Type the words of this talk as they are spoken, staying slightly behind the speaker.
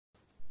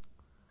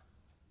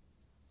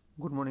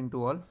Good morning to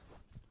all.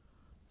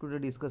 Today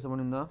discuss about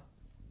in the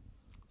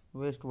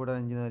waste water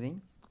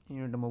engineering.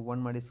 Unit number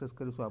 1 માં discuss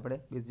કરીશું આપણે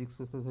basics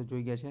તો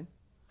જોઈ ગયા છે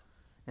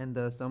એન્ડ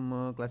સમ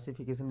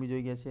ક્લાસિફિકેશન બી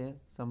જોઈ ગયા છે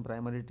સમ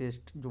પ્રાઇમરી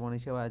ટેસ્ટ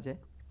જોવાની છે આજે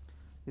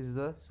this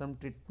is sum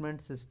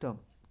treatment system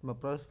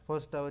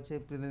first આવે છે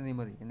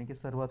પ્રિલિમિનરી એટલે કે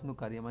શરૂઆતનું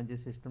કાર્યમાં જે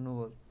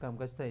સિસ્ટમનું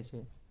કામકાજ થાય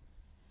છે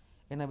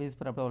એના બેઝ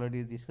પર આપણે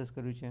ઓલરેડી ડિસ્કસ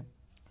કર્યું છે.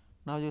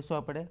 નાવ જોઈશું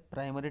આપણે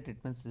primary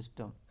treatment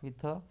system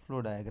with a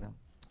flow diagram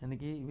એટલે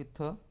કે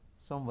with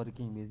some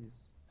working basis.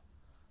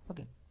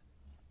 Okay,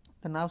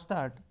 and now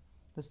start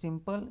the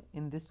simple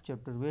in this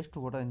chapter waste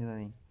water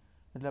engineering.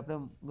 એટલે આપણે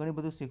ઘણી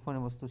બધું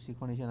શીખવાની વસ્તુ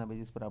શીખવાની છે એના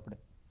બેઝિસ પર આપણે.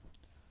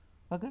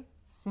 ઓકે,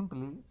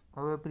 સિમ્પલી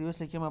હવે પ્રીવિયસ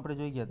લેક્ચરમાં આપણે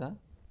જોઈ ગયા હતા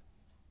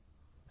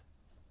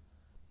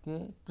કે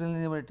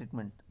પ્રિલિમિનરી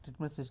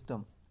ટ્રીટમેન્ટ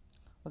સિસ્ટમ.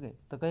 ઓકે,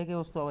 તો કઈ કઈ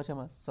વસ્તુ આવે છે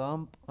એમાં?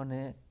 સમ્પ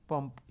અને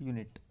પંપ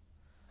યુનિટ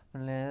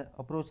એટલે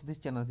approach this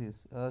ચેનલથી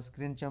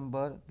screen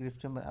chamber, grief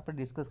chamber આપણે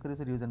ડિસ્કસ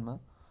કરીશું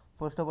રિવિઝનમાં.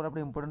 ફર્સ્ટ ઓફ ઓલ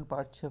આપણે ઇમ્પોર્ટન્ટ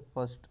પાર્ટ છે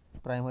ફર્સ્ટ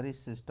પ્રાઇમરી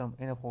સિસ્ટમ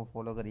એને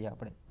ફોલો કરીએ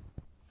આપણે.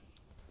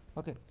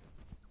 Okay,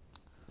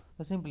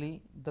 so simply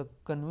the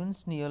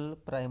conventional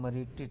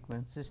primary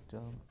treatment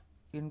system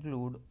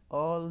include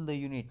all the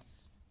units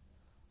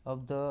of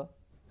the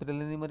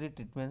preliminary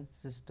treatment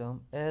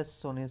system as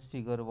shown as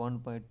figure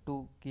 1.2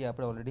 की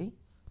આપણે already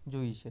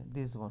જોઈ છે.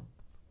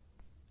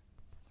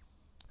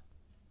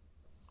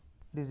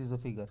 This is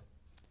a figure.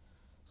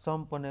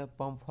 Sump અને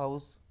pump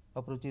house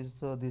approaches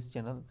this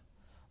channel.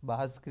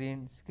 Bar screen,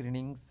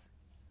 screenings,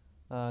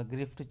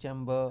 grift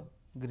chamber,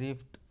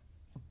 grift,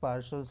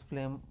 partial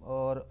flame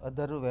or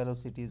other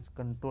velocities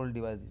control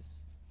devices.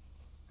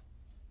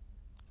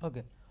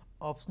 Okay,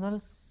 optional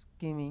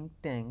skimming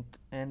tank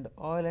and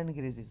oil and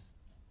greases.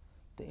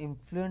 The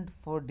influent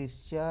for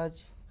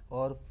discharge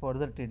or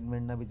further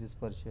treatment na basis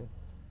પર છે.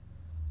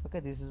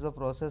 Okay, this is a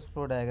process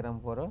flow diagram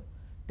for a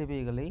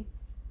typically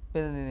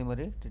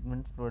preliminary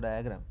treatment flow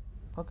diagram.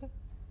 Okay,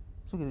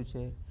 શું કીધું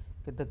છે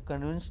કે the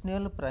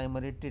conventional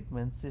primary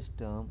treatment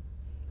system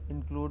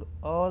include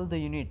all the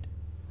unit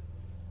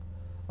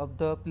of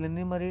the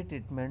preliminary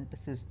treatment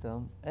system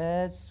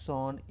as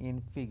shown in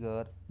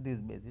figure this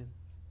basis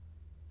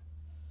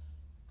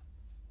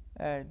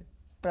and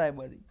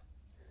primary.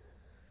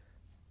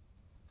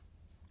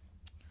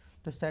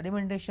 The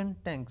sedimentation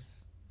tanks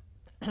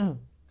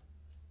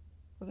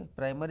okay,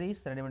 primary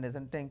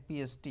sedimentation tank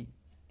PST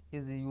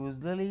is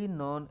usually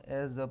known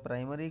as the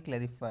primary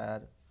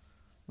clarifier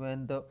when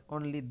the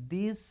only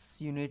these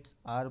units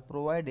are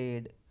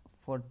provided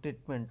for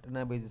treatment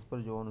ના basis પર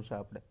જોવાનું છે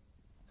આપણે.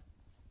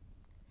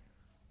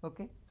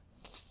 Okay,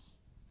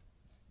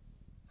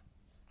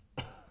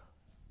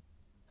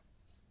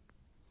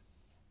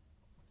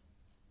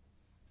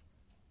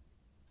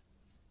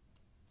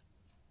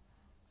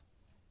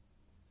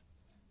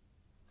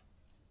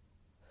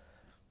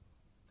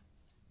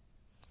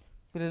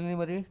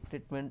 preliminary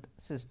treatment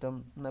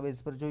સિસ્ટમના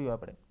base પર જોયું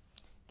આપણે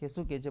કે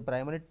શું કહે છે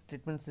પ્રાઇમરી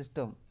ટ્રીટમેન્ટ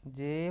સિસ્ટમ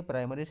જે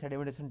પ્રાઇમરી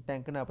સેડિમેન્ટેશન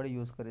ટેન્કને આપણે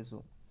યુઝ કરીશું.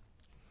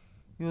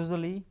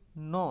 Usually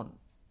known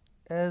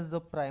as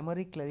the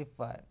primary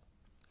clarifier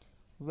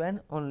when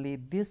only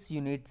these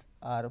units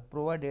are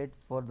provided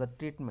for the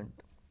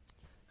treatment.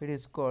 It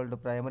is called the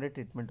primary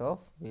treatment of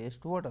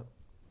wastewater.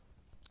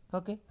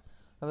 Okay,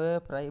 હવે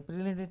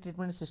પ્રિલિમિનરી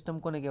ટ્રીટમેન્ટ સિસ્ટમ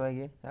કોને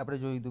કહેવાય આપણે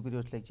જોયું હતું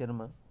previous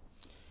લેક્ચરમાં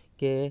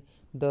કે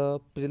the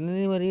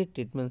preliminary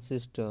treatment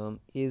system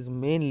is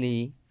mainly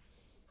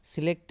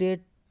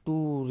selected to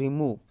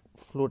remove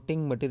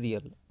floating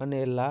material and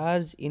a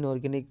large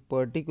inorganic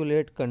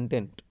particulate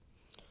content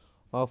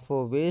of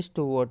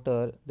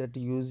wastewater that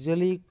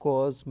usually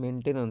cause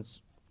maintenance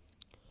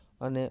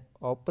અને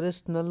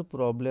operational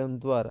problem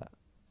દ્વારા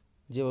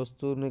જે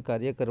વસ્તુની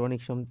કાર્ય કરવાની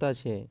ક્ષમતા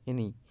છે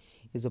એની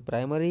ઇઝ અ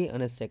પ્રાઇમરી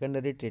અને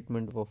secondary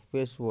treatment of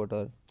waste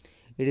water.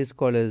 It is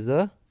called as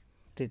the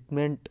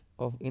treatment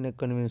of in a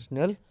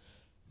conventional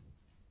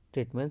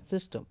treatment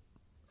system.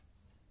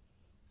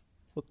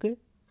 Okay,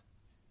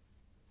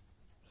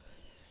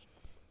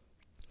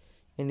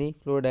 any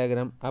flow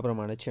diagram આ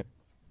પ્રમાણે છે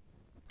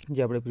જે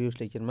આપણે પ્રીવિયસ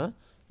લેક્ચરમાં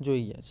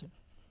જોઈ ગયા છે.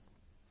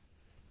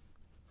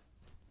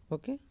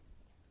 Okay,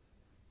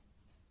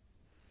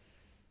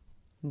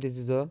 this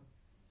is a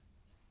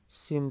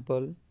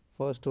simple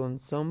first one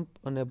sump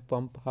and a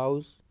pump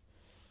house,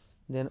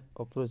 then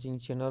approaching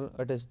channel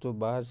attached to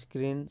bar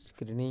screen,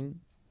 screening,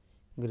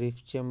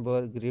 grift chamber,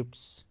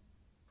 grifts,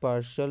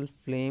 partial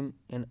flame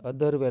and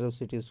other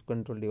velocities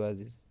control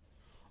devices,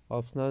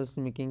 optional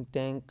smoking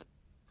tank,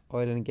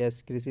 oil and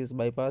gas greases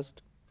bypassed,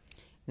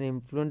 and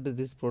influent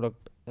this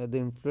product the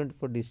influent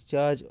for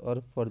discharge or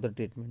further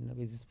treatment na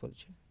basis પર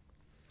છે.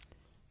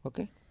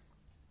 Okay,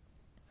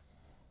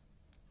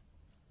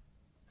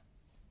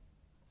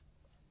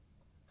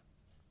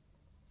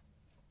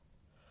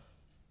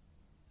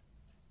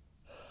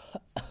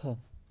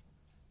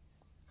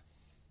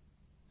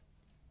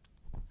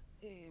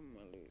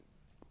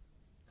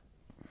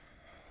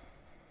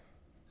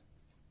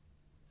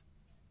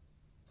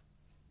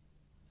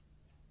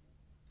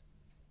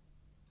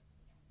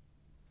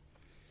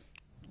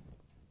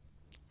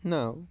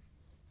 now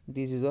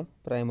this is a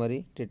primary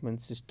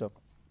treatment system.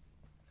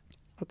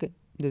 Okay,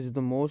 this is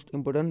the most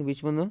important.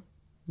 Which one?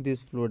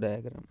 This flow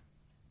diagram.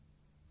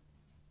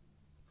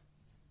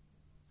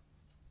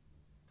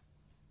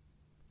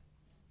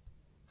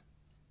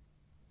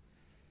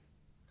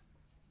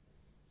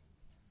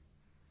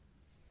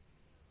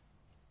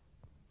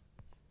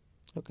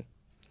 Okay,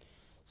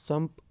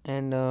 sump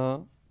and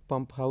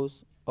pump house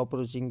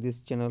approaching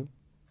this channel,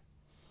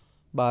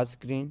 bar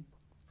screen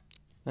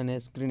અને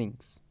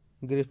screenings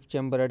grift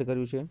chamber add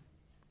કર્યું છે.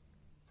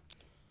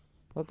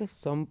 Okay,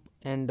 sump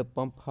and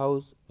pump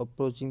house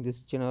approaching this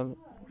channel,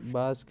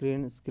 bar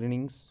screen,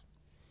 screenings,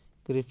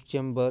 grift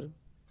chamber,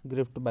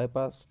 grift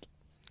bypassed,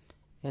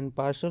 and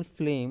partial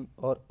flame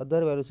or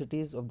other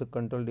velocities of the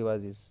control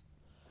devices,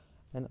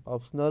 and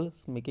optional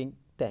smoking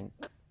tank,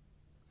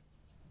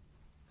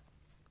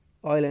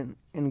 oil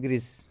and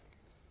grease.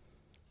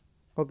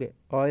 Okay,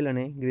 oil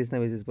અને grease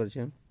ના basis પર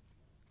છે.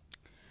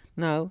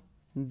 Now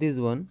this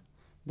one,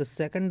 the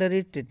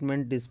secondary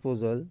treatment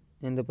disposal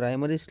and the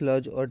primary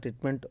sludge or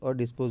treatment or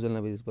disposal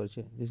na basis par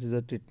છે. This is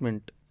a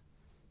treatment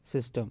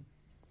system.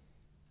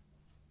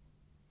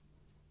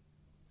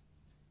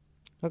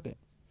 Okay,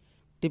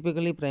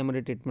 typically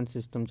primary treatment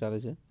system chale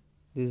છે.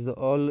 This is the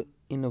all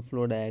in a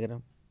flow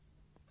diagram.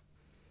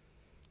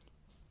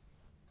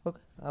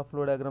 Okay, આ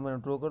flow diagram ને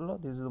draw કરી લો.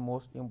 This is the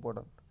most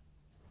important.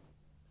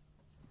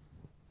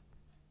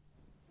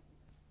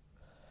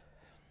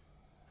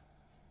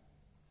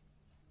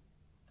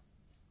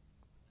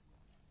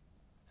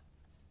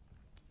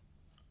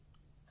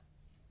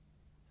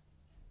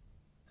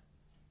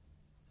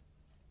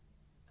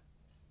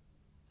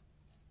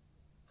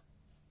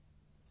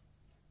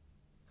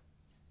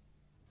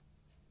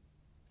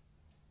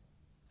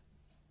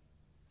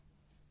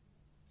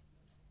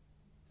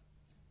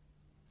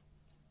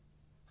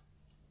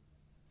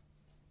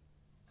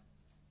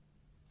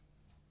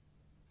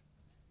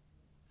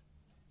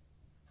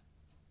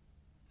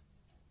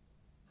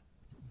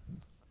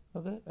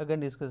 Okay,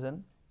 again discussion.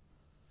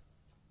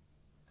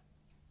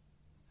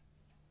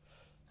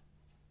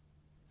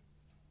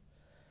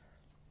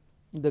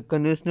 The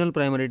conventional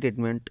primary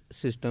treatment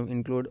system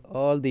include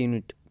all the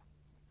unit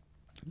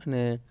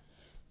અને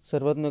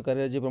શરૂઆતનું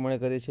કાર્ય જે પ્રમાણે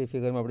કરે છે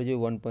ફિગરમાં આપણે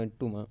જોયું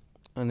 1.2માં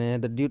અને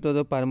the due to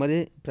the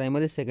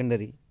primary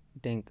secondary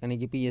tank અને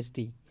કે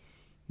PST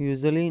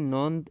usually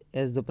known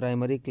as the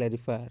primary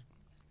clarifier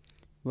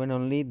when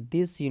only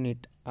this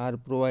unit are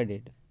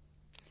provided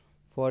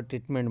for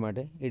treatment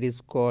માટે it is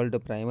called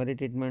primary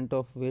treatment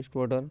of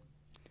wastewater.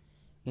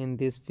 In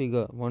this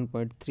figure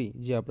 1.3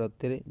 જે આપણે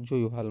અત્યારે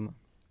જોયું હાલમાં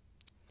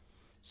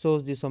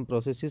shows the some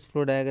processes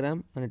flow diagram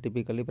and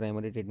typically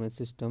primary treatment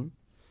system.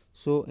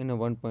 So in a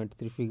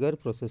 1.3 figure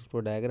process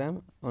flow diagram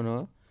on a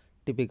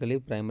typically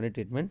primary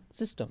treatment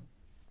system.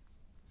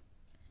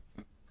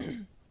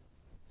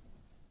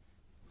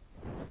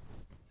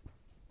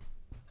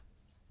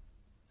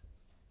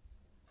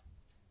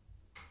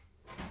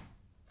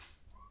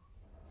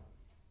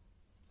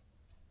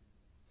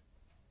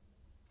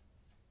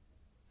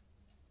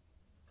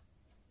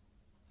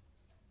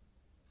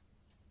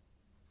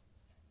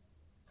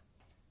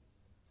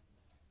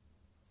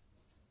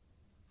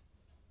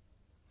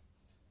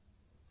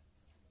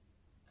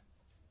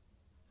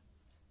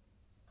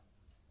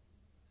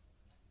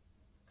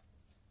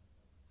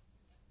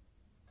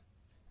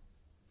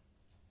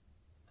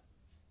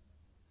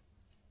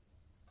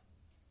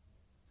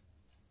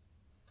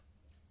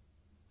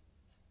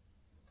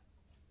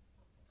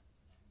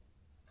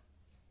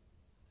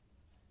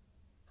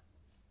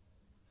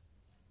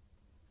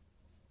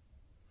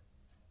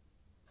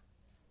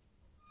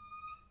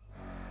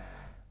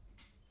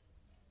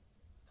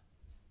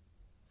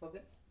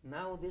 Okay,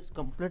 now this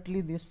completely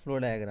this flow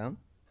diagram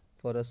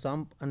for a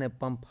sump and a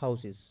pump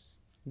houses,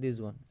 this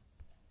one.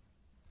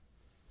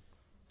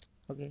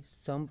 Okay,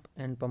 sump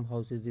and pump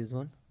house is this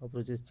one,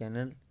 approaches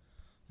channel,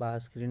 bar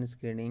screen,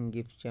 screening,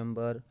 gift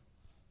chamber,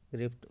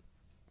 grift,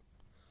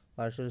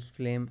 partial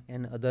flame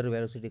and other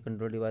velocity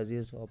control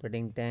devices,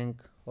 operating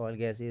tank, oil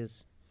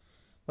gases.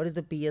 What is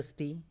the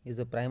PST? Is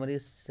the primary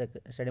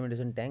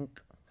sedimentation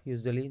tank,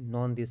 usually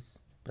known this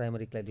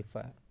primary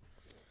clarifier.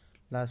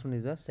 Last one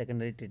is the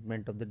secondary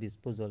treatment of the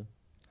disposal.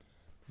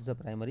 This is the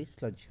primary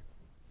sludge.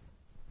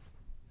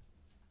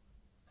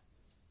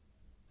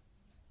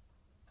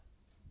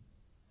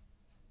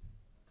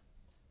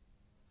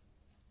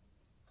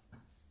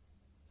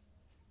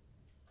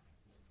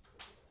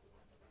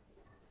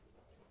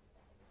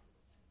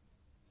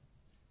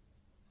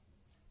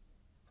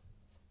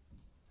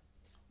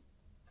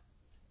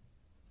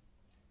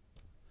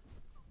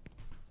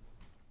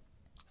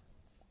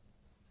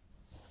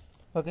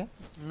 Okay,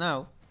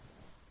 now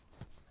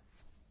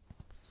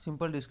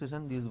simple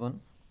discussion, this one.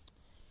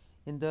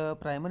 In the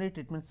primary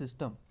treatment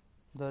system,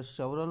 the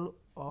several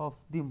of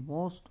the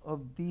most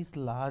of these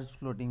large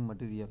floating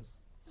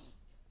materials.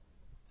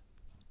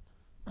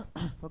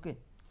 Okay,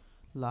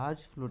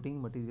 large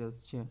floating materials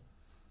છે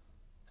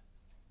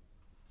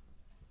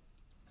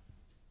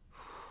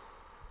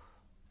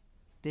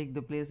take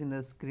the place in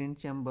the screen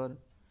chamber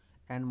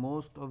and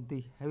most of the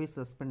heavy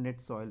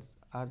suspended soils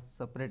are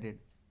separated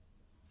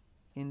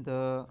in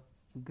the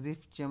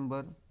Griff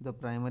chamber, the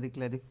primary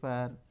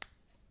clarifier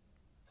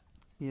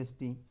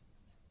PST.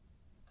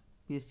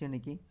 PST यानी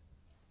कि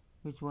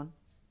which one?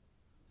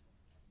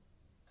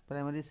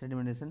 Primary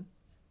sedimentation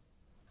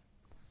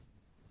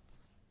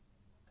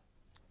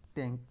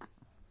tank,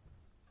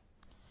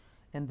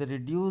 and they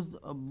reduce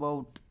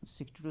about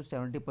 60 to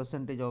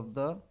 70% of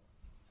the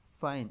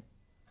fine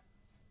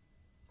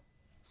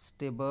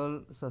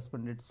stable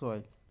suspended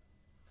soil,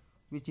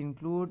 which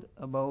include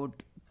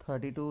about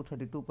 30 to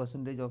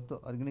 32% of the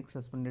organic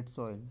suspended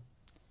soil.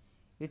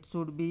 It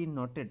should be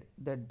noted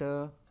that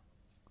the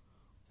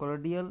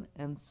colloidal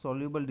and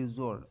soluble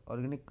dissolved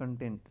organic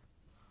content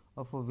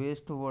of a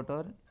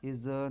wastewater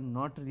is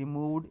not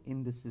removed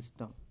in the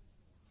system.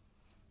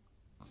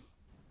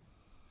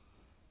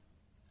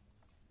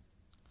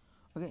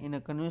 Okay, in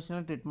a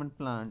conventional treatment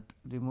plant,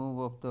 remove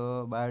of the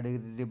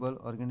biodegradable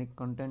organic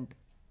content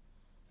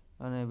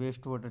and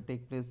wastewater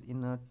take place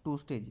in two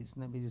stages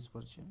na basis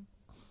પર છે.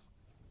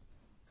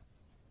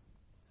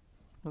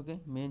 Okay,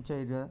 main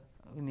area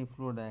in a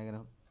flow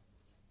diagram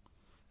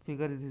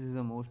figure. This is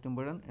the most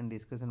important, and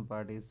discussion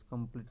part is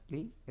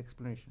completely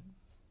explanation.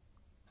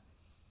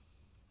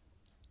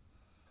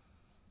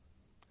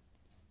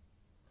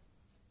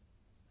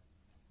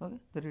 Okay,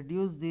 they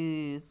reduce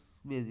this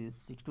basis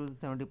 60 to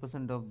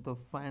 70% of the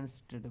fine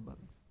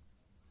stable.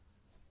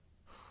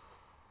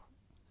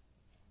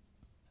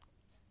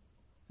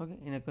 Okay,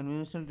 in a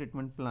conventional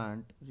treatment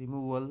plant,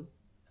 removal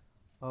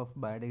of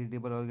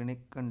biodegradable organic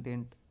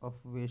content of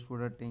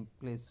wastewater take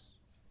place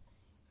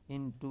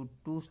into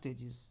two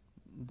stages.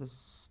 The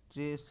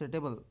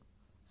suitable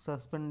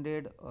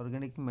suspended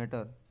organic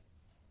matter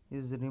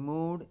is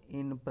removed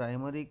in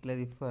primary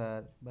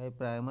clarifier by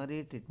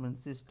primary treatment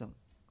system,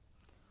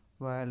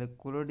 while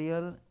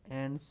colloidal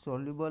and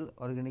soluble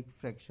organic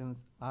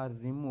fractions are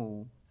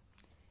removed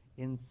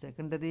in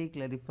secondary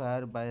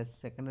clarifier by a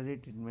secondary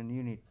treatment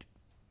unit.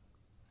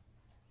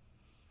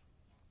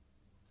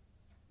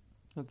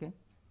 Okay,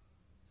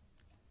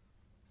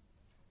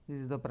 this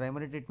is the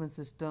primary treatment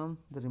system.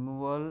 The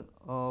removal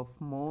of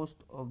most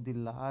of the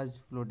large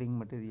floating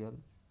material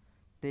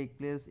take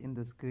place in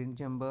the screen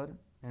chamber,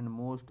 and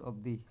most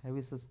of the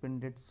heavy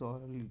suspended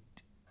solid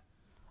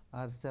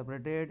are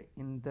separated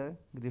in the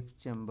Griff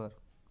chamber.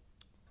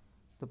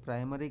 The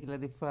primary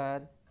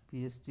clarifier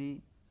PST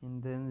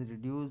and then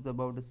reduced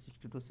about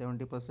 60 to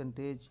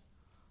 70%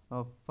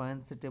 of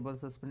fine stable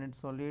suspended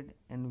solid,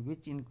 and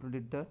which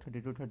included the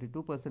 30 to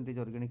 32%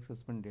 organic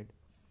suspended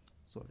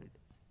solid.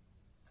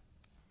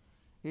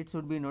 It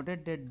should be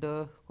noted that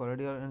the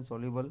colloidal and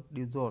soluble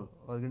dissolved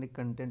organic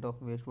content of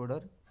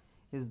wastewater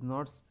is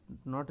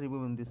not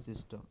removed in this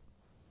system.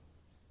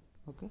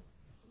 Okay,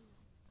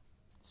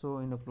 so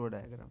in a flow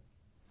diagram.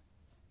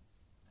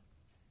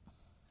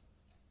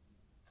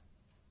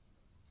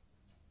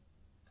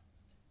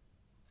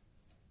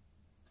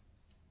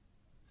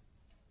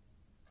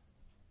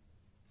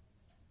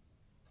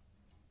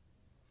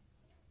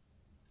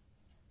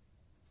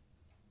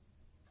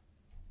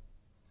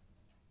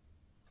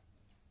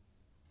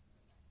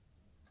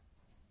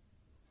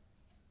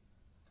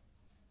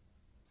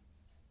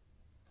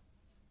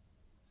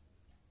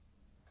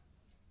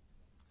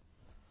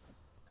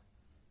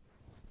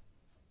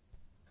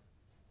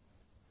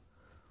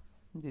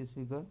 This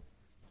figure,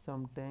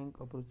 some tank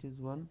approaches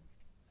one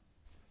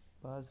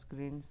par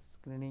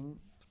screening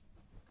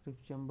Griff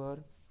chamber,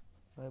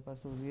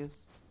 bypass hoses,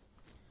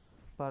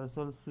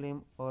 parcels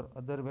flame or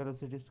other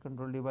velocities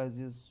control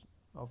devices,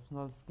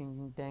 optional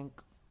skinning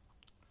tank,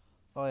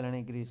 oil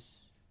and grease.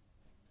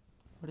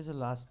 What is the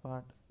last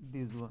part?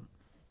 This one,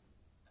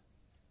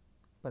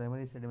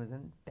 primary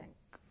sedimentation tank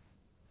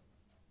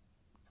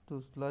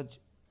to sludge,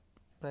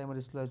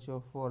 primary sludge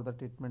for the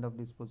treatment of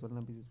disposal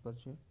na basis par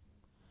છે,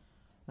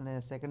 and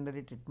a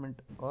secondary treatment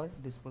or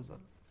disposal.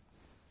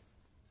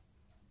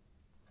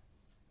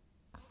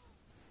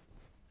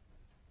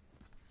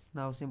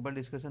 Now simple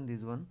discussion,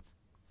 this one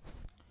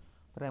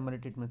primary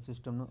treatment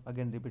system, no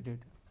again repeated.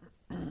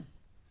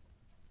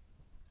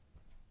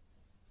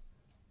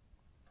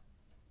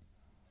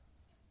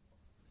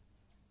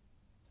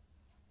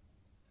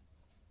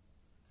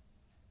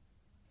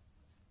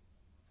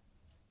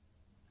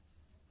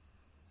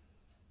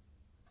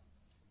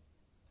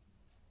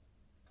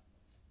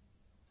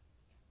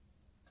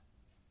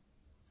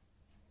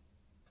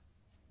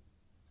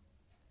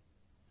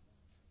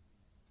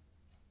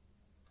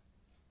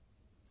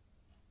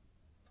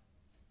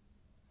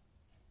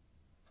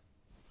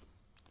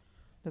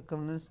 The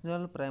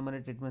conventional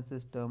primary treatment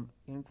system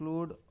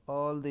include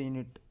all the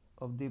unit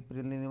of the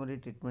preliminary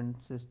treatment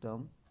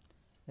system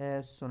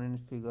as shown in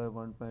figure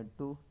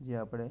 1.2 જે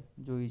આપણે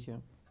જોઈ છે.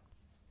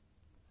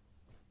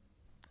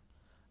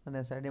 And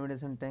a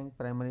sedimentation tank,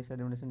 primary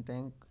sedimentation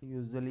tank,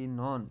 usually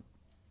known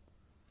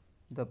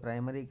the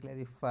primary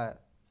clarifier.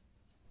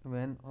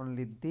 When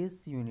only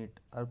this unit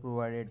are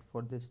provided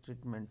for this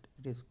treatment,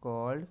 it is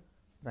called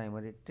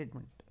primary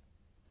treatment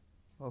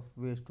of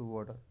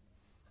wastewater.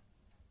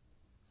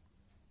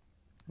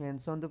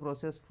 hands on the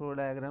process flow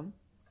diagram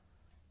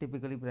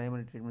typically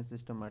primary treatment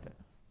system matter.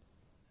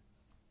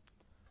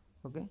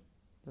 Okay,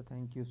 so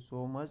thank you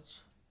so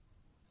much.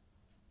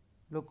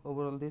 Look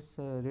overall this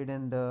read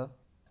and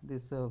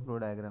this flow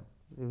diagram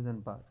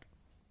revision part.